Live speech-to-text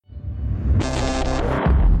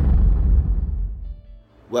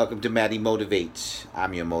Welcome to Maddie Motivate.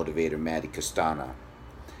 I'm your motivator, Maddie Castana.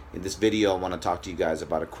 In this video, I want to talk to you guys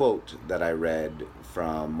about a quote that I read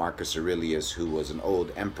from Marcus Aurelius, who was an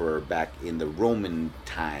old emperor back in the Roman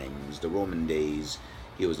times, the Roman days.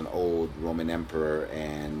 He was an old Roman emperor,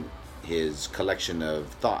 and his collection of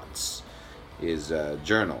thoughts, his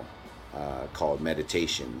journal called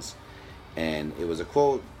Meditations. And it was a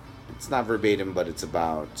quote. It's not verbatim, but it's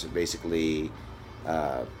about basically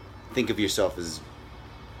think of yourself as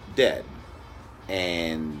dead,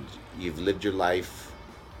 and you've lived your life,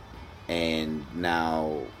 and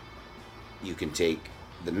now you can take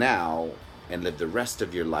the now and live the rest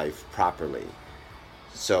of your life properly.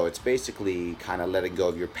 So it's basically kind of letting go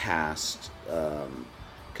of your past,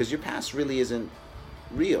 because your past really isn't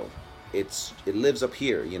real. It lives up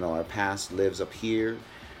here. Our past lives up here.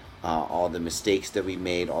 All the mistakes that we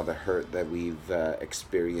made, all the hurt that we've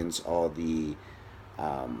experienced, all the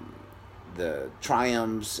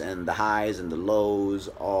triumphs and the highs and the lows,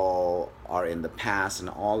 all are in the past, and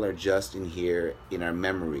all are just in here in our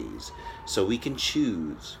memories. So we can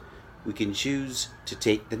choose to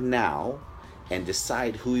take the now and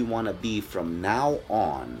decide who we want to be from now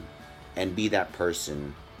on, and be that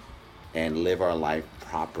person and live our life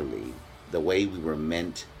properly the way we were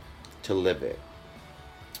meant to live it.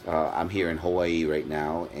 I'm here in Hawaii right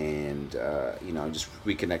now, and I'm just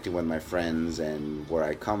reconnecting with my friends and where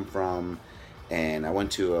I come from. And I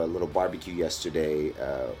went to a little barbecue yesterday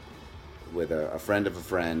with a friend of a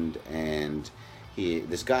friend, and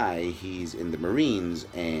this guy, he's in the Marines,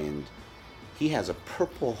 and he has a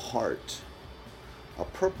purple heart. A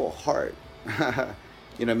purple heart. You know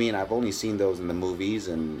what I mean? I've only seen those in the movies,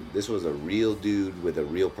 and this was a real dude with a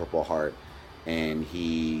real purple heart, and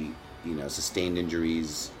he sustained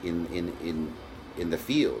injuries in the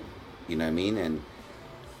field. You know what I mean? And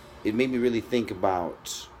it made me really think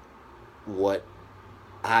about what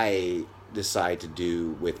I decide to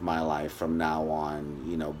do with my life from now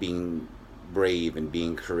on. Being brave and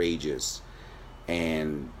being courageous,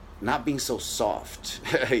 and not being so soft.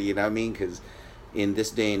 You know what I mean? Because in this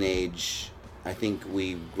day and age, I think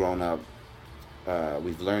we've grown up.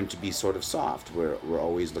 We've learned to be sort of soft. We're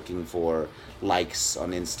always looking for likes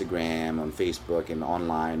on Instagram, on Facebook, and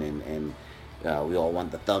online, and we all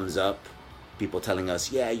want the thumbs up. People telling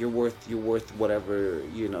us, yeah, you're worth whatever,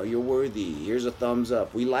 you're worthy. Here's a thumbs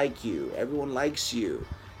up. We like you. Everyone likes you.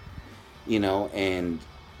 And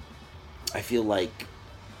I feel like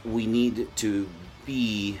we need to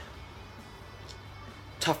be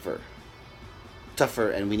tougher,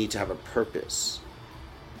 and we need to have a purpose.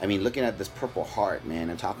 I mean, looking at this purple heart, man,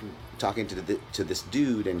 and talking to this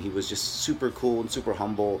dude, and he was just super cool and super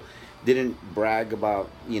humble. Didn't brag about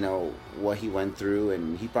what he went through,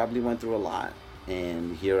 and he probably went through a lot.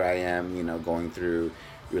 And here I am, going through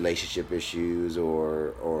relationship issues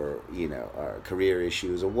or career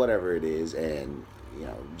issues or whatever it is, and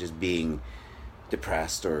just being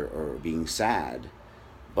depressed or being sad.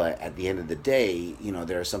 But at the end of the day,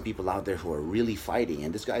 there are some people out there who are really fighting,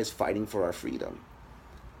 and this guy is fighting for our freedom.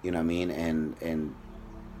 You know what I mean? And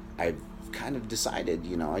I've kind of decided,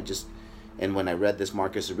 and when I read this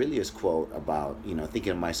Marcus Aurelius quote about,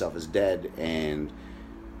 thinking of myself as dead and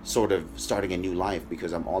sort of starting a new life,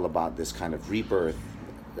 because I'm all about this kind of rebirth.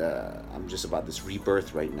 I'm just about this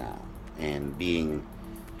rebirth right now, and being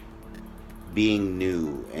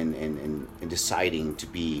new and deciding to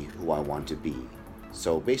be who I want to be.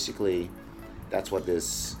 So basically, that's what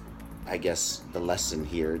this, I guess, the lesson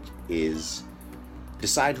here is.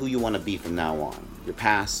 Decide who you want to be from now on. Your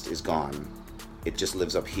past is gone. It just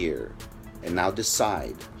lives up here. And now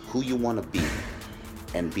decide who you want to be,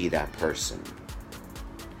 and be that person.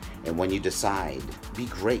 And when you decide, be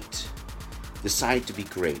great. Decide to be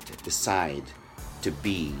great. Decide to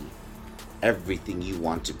be everything you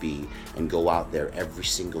want to be, and go out there every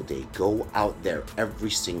single day. Go out there every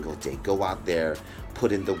single day. Go out there,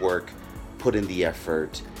 put in the work, put in the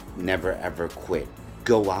effort, never ever quit.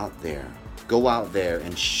 Go out there. Go out there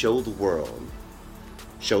and show the world.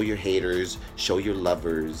 Show your haters, show your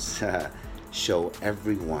lovers, show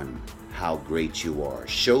everyone how great you are.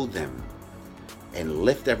 Show them, and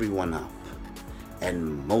lift everyone up,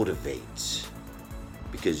 and motivate.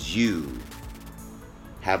 Because you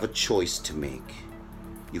have a choice to make.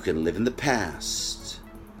 You can live in the past,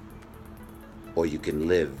 or you can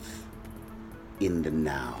live in the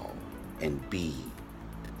now and be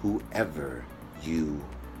whoever you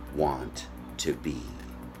want to be.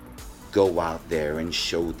 Go out there and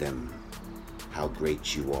show them how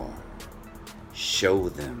great you are. Show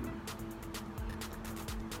them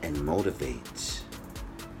and motivate.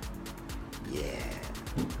 Yeah.